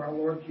Father of our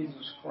Lord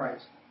Jesus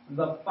Christ,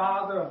 the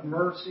Father of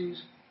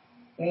mercies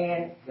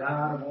and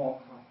God of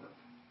all comfort.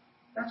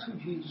 That's who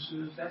Jesus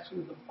is. That's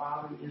who the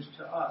Father is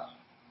to us.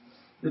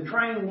 The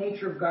triune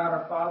nature of God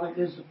our Father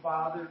is the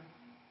Father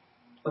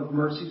of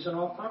mercies and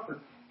all comfort.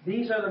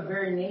 These are the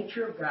very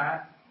nature of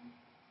God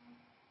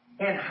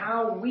and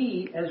how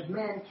we as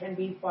men can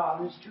be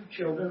fathers to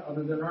children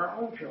other than our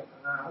own children.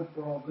 And I hope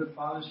we're all good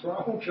fathers to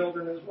our own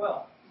children as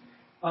well.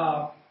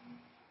 I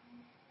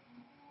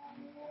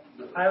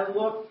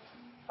look,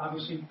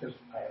 obviously, because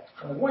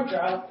I have one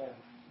child, and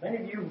many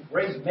of you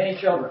raised many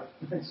children,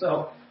 and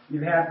so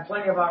you've had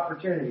plenty of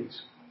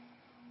opportunities.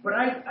 But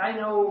I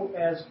know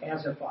as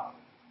a father,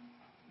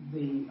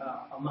 the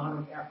amount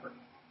of effort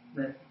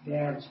that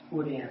dads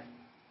put in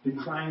to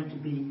trying to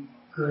be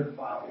good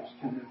fathers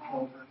to their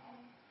children.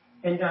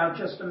 And now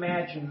just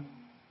imagine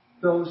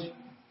those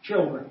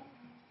children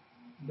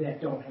that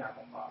don't have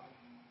a father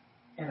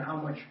and how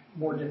much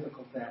more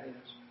difficult that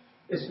is.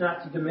 It's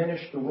not to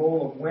diminish the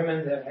role of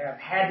women that have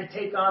had to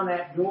take on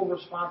that dual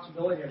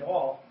responsibility at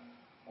all.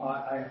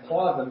 I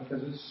applaud them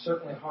because it's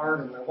certainly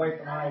hard, and my wife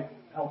and I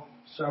helped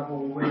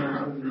several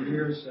women over the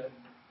years that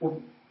were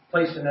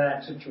placed in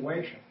that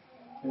situation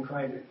and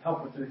trying to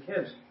help with their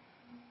kids.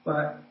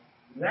 But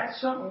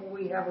that's something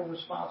we have a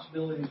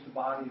responsibility as the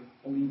body of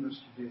believers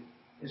to do,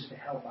 is to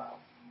help out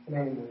in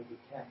any way we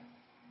can.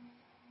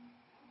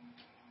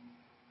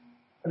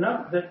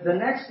 The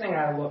next thing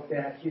I looked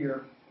at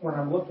here when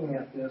I'm looking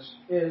at this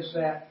is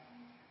that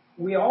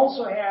we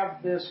also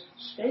have this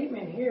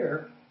statement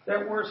here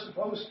that we're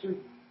supposed to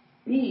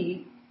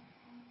be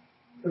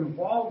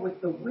involved with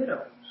the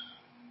widows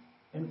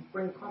and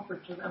bring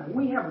comfort to them.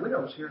 We have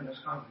widows here in this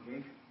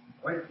congregation,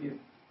 quite a few.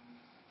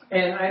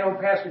 And I know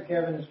Pastor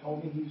Kevin has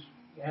told me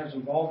he has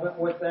involvement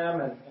with them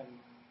and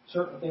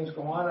certain things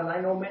go on. And I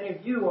know many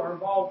of you are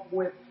involved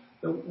with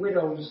the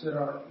widows that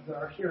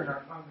are here in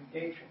our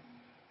congregation.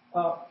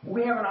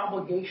 We have an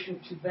obligation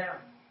to them.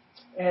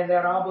 And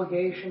that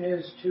obligation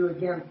is to,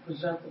 again,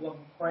 present the love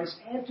of Christ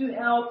and to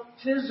help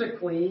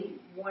physically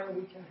when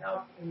we can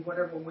help in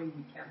whatever way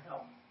we can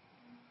help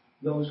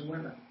those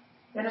women.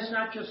 And it's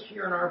not just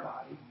here in our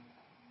body.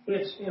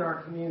 It's in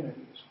our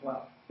community as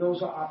well.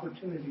 Those are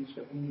opportunities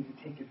that we need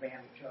to take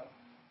advantage of.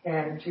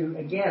 And to,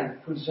 again,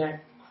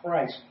 present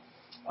Christ.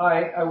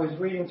 I was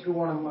reading through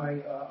one of my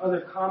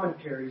other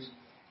commentaries,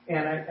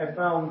 and I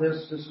found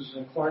this. This is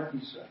in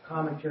Clarke's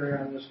commentary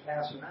on this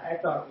passage, and I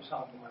thought it was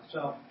helpful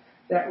myself.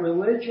 That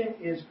religion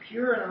is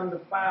pure and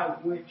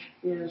undefiled, which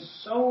is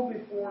so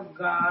before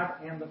God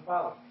and the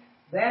Father.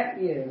 That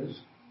is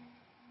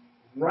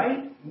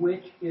right,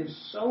 which is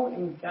so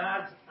in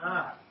God's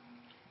eye,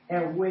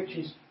 and which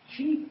is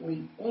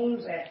chiefly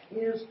aims at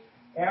His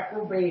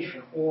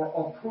approbation or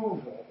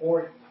approval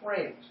or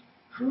praise.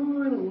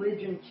 True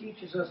religion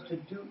teaches us to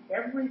do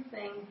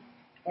everything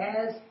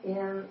as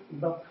in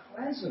the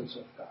presence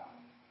of God,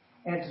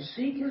 and to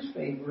seek His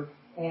favor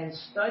and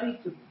study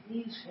to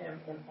please Him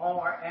in all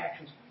our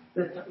actions.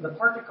 The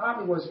part that caught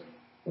me was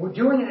we're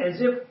doing it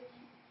as if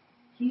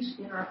He's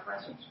in our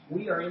presence.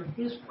 We are in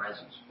His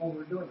presence when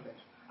we're doing things.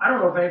 I don't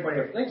know if anybody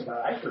ever thinks about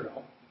it. I sure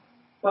don't.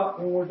 But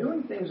when we're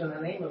doing things in the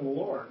name of the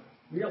Lord,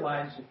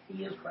 realize that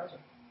He is present.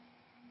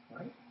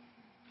 Right?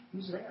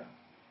 He's there.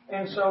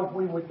 And so if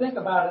we would think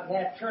about it in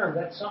that term,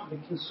 that's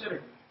something to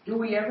consider. Do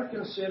we ever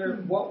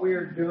consider what we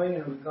are doing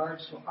in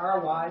regards to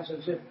our lives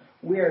as if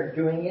we are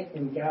doing it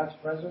in God's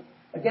presence?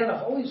 Again, the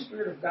Holy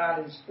Spirit of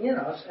God is in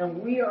us,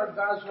 and we are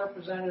God's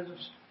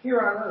representatives here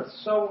on earth.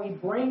 So we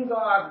bring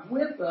God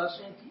with us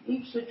into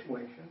each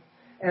situation,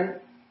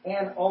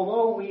 and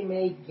although we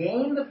may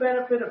gain the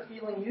benefit of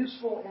feeling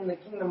useful in the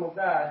kingdom of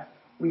God,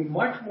 we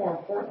much more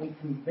importantly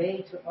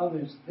convey to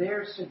others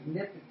their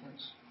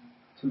significance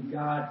to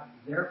God,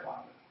 their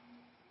Father.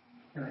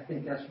 And I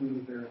think that's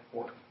really very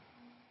important.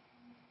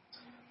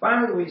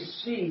 Finally, we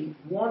see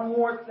one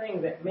more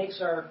thing that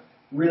makes our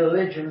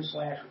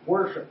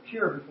religion/worship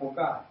pure before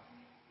God.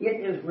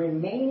 It is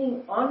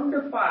remaining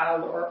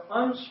undefiled or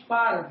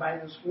unspotted by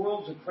this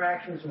world's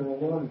attractions and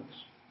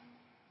allurements.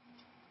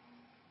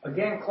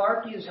 Again,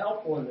 Clarke is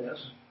helpful in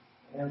this,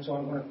 and so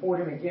I'm going to quote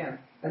him again.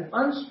 An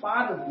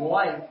unspotted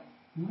life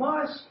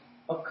must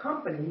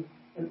accompany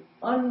an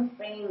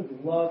unfeigned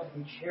love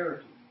and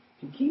charity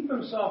to keep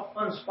himself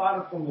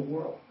unspotted from the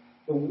world.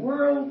 The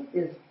world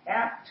is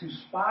apt to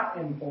spot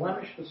and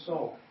blemish the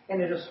soul,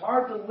 and it is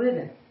hard to live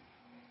in it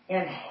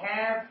and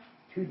have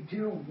to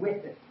do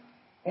with it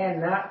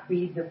and not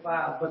be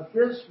defiled. But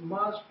this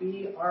must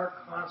be our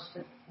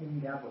constant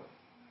endeavor.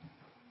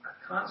 Our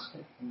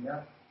constant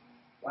endeavor.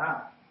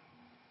 Wow.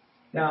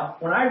 Now,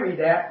 when I read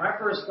that, my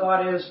first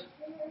thought is,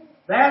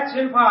 that's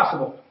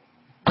impossible.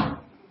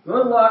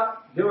 Good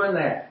luck doing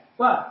that.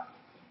 But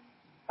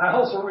I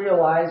also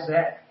realize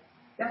that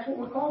that's what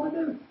we're called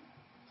to do.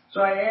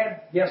 So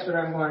yesterday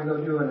I'm going to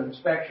go do an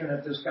inspection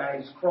at this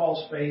guy's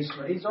crawl space.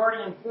 But he's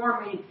already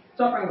informed me it's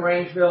up in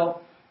Grangeville.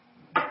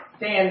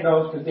 Dan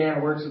knows because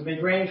Dan works at me.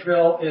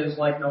 Grangeville is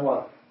like no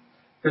other.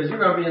 Because you're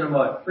going to be in the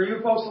mud. For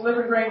you folks that live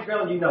in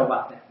Grangeville, you know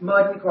about that.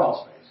 Mud and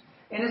crawl space.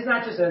 And it's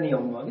not just any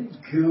old mud. It's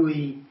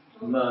gooey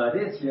mud.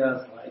 It's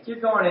just like, you're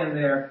going in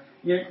there,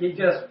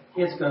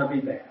 it's going to be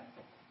bad.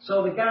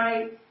 So the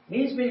guy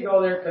needs me to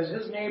go there because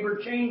his neighbor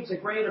changed the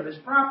grade of his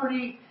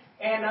property,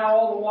 and now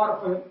all the water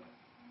from the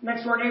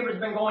next door neighbor has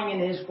been going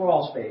into his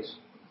crawl space.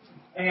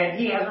 And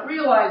he hasn't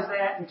realized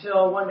that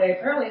until one day,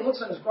 apparently he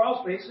looks in his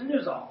crawl space and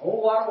there's a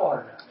whole lot of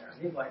water down there.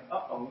 And he's like,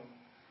 uh-oh.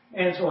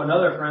 And so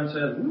another friend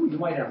says, ooh, you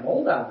might have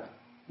mold down there.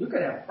 You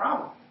could have a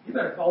problem. You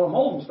better call a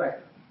mold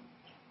inspector.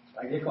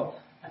 So I get called.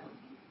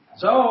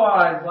 So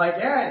I was like,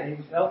 yeah, he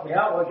helped me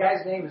out. Well, the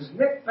guy's name is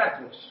Nick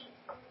Petrus.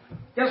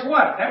 Guess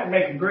what? That would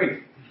make him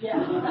grief.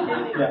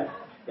 Yeah.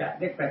 Yeah,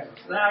 Nick Petrus.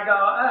 And I go,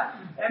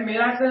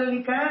 I said,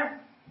 you can?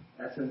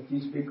 I said, do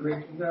you speak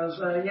Greek? He goes,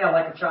 yeah,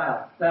 like a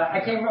child. I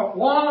came a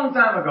long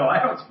time ago. I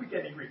don't speak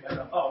any Greek. I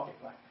go, oh, okay,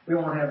 fine. We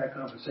won't have that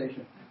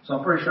conversation. So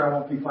I'm pretty sure I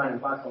won't be finding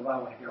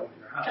baklava when I get over to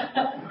your house.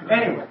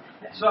 Anyway,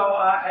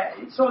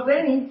 so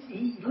then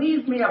he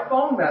leaves me a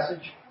phone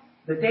message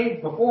the day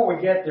before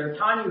we get there.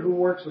 Tanya, who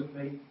works with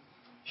me,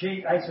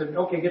 I said,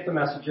 okay, get the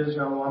messages.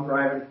 I'm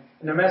driving.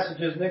 And the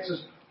messages, Nick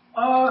says,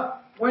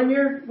 when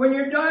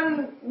you're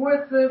done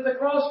with the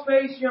crawl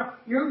space,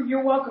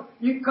 you're welcome.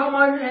 You can come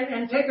on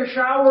and take a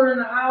shower in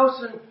the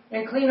house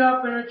and clean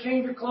up and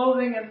change your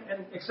clothing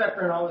and et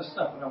cetera and all this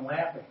stuff. And I'm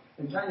laughing.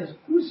 And Tanya's,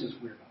 who's this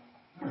weirdo?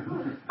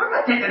 I'm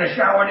not taking a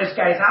shower in this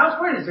guy's house.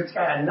 Where is this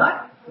guy, a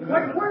nut?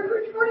 Where do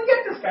you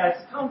get this guy? I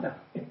said, calm down.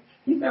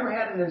 He's never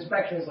had an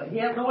inspection. He's like, he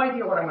has no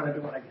idea what I'm going to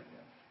do when I get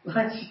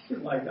there. She's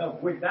like, oh,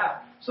 freaked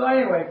out. So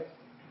anyway,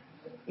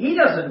 he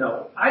doesn't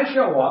know. I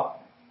show up.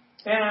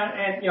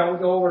 And we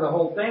go over the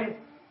whole thing,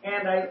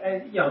 and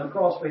the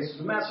crawl space is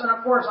a mess. And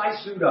of course, I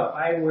suit up.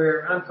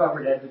 I'm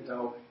covered head to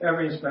toe.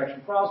 Every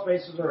inspection, crawl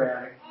spaces are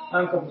attic.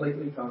 I'm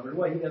completely covered.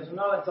 Well, he doesn't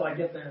know that until I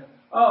get there.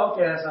 Oh,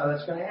 okay, that's how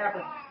that's going to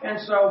happen. And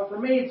so for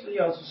me, it's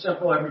a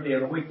simple every day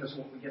of the week. This is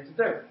what we get to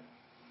do.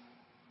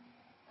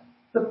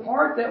 The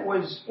part that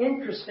was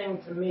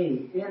interesting to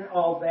me in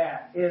all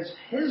that is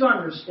his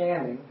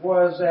understanding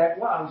was that,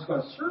 well, I was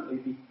going to certainly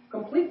be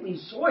completely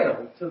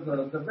soiled to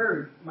the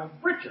very, my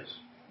britches.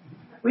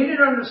 We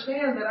didn't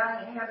understand that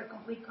I had a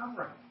complete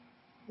covering.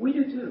 We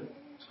do too.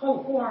 It's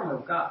called the full armor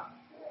of God.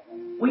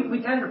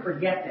 We tend to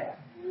forget that.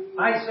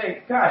 I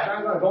say, gosh,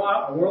 I'm going to go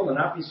out in the world and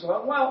not be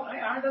soiled. Well,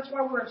 that's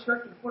why we're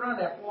instructed to put on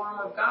that full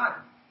armor of God.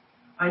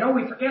 I know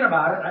we forget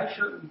about it. I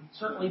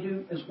certainly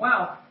do as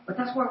well. But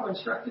that's why we're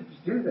instructed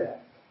to do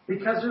that.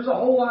 Because there's a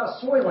whole lot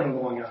of soiling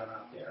going on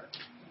out there.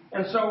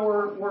 And so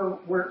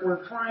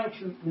we're trying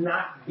to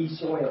not be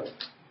soiled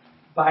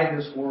by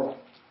this world.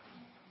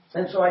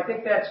 And so I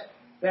think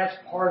that's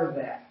part of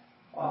that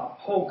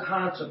whole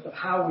concept of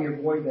how we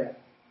avoid that.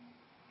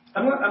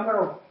 I'm going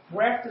to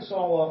wrap this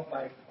all up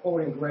by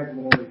quoting Greg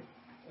Laurie.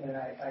 And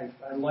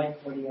I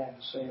like what he had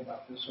to say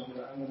about this, so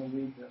I'm going to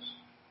read this.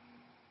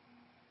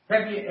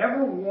 Have you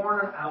ever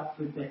worn an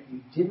outfit that you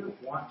didn't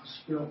want to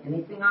spill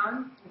anything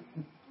on?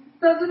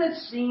 Doesn't it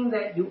seem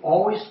that you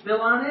always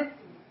spill on it?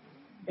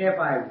 If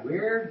I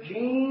wear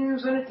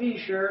jeans and a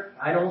t-shirt,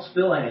 I don't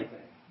spill anything.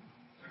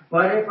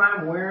 But if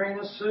I'm wearing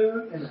a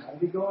suit and I'll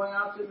be going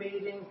out to a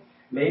meeting,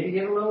 maybe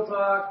get a little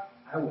talk,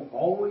 I will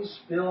always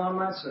spill on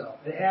myself.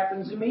 It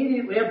happens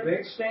immediately, a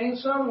big stain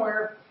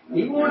somewhere.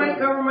 Even when I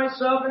cover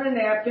myself in a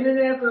napkin,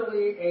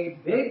 inevitably a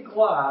big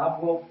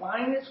glob will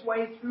find its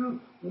way through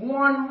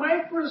one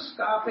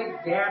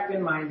microscopic gap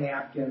in my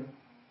napkin.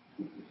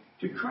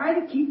 To try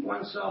to keep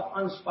oneself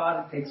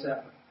unspotted takes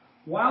effort.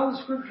 While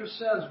the Scripture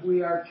says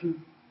we are to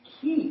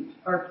keep,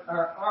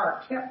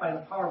 are kept by the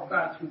power of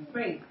God through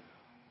faith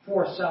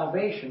for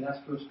salvation, that's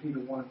 1 Peter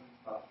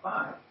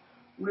 1:5.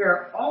 We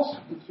are also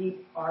to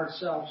keep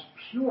ourselves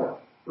pure,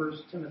 1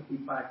 Timothy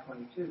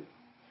 5:22.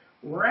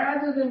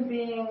 Rather than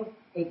being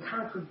a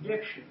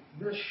contradiction,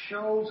 this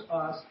shows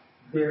us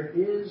there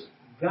is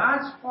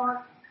God's part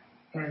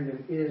and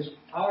there is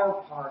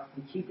our part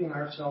in keeping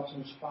ourselves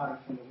unspotted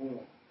from the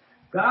world.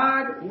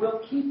 God will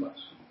keep us.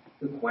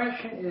 The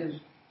question is,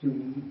 do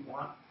we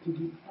want to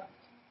be kept?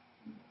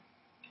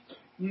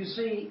 You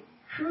see,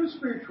 true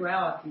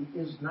spirituality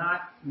is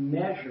not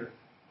measured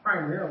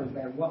primarily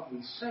by what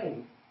we say,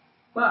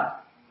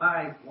 but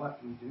by what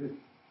we do.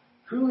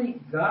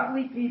 Truly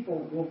godly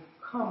people will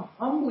come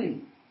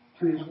humbly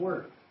to His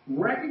Word,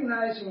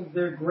 recognizing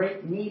their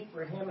great need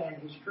for Him and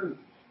His truth.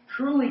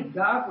 Truly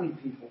godly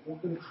people will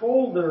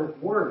control their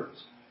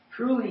words.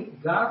 Truly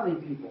godly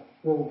people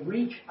will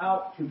reach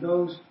out to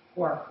those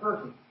who are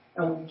hurting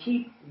and will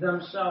keep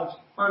themselves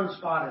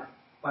unspotted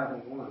by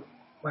the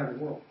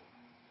world.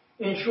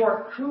 In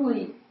short,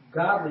 truly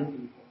godly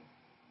people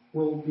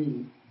will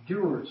be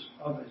doers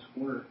of His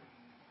Word,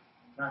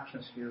 not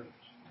just hearers.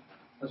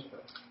 Let's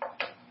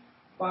pray.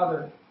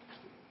 Father,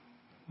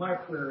 my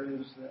prayer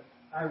is that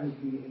I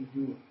would be a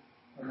doer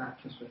and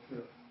not just a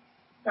hearer.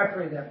 I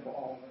pray that for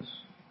all of us.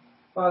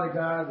 Father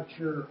God, that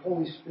your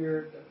Holy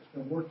Spirit that has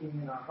been working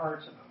in our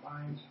hearts and our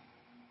minds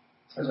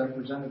as I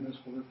presented this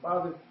word,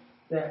 Father,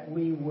 that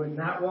we would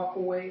not walk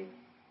away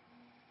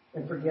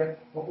and forget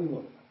what we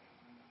look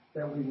like.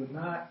 That we would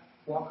not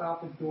walk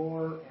out the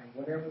door and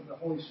whatever the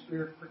Holy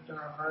Spirit pricked in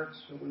our hearts,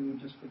 that we would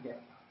just forget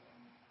about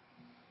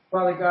that.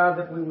 Father God,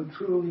 that we would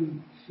truly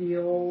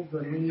feel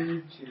the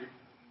need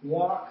to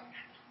walk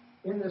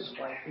in this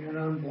life in an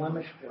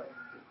unblemished way.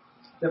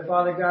 That,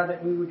 Father God,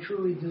 that we would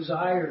truly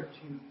desire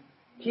to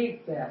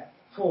keep that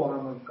full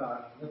armor of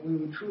God, that we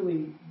would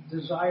truly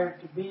desire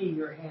to be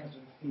your hands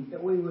and feet,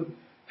 that we would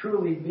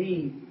truly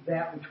be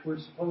that which we're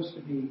supposed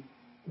to be,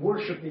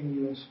 worshiping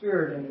you in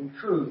spirit and in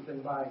truth,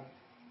 and by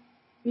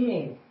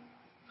being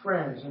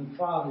friends and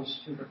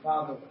fathers to the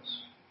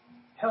fatherless,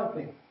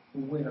 helping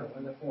the widow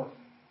and the orphan,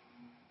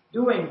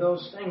 doing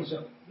those things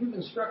that you've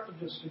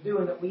instructed us to do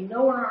and that we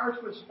know in our hearts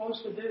we're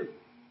supposed to do.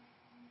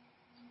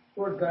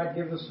 Lord God,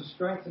 give us the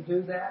strength to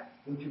do that,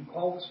 which you've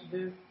called us to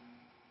do.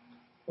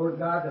 Lord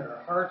God, that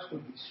our hearts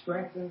would be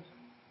strengthened,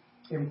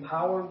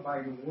 empowered by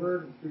your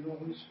word and through your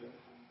Holy Spirit,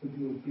 to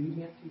be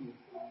obedient to you.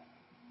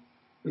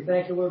 We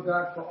thank you, Lord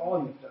God, for all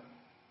you've done.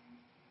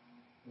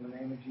 In the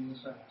name of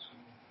Jesus, I ask.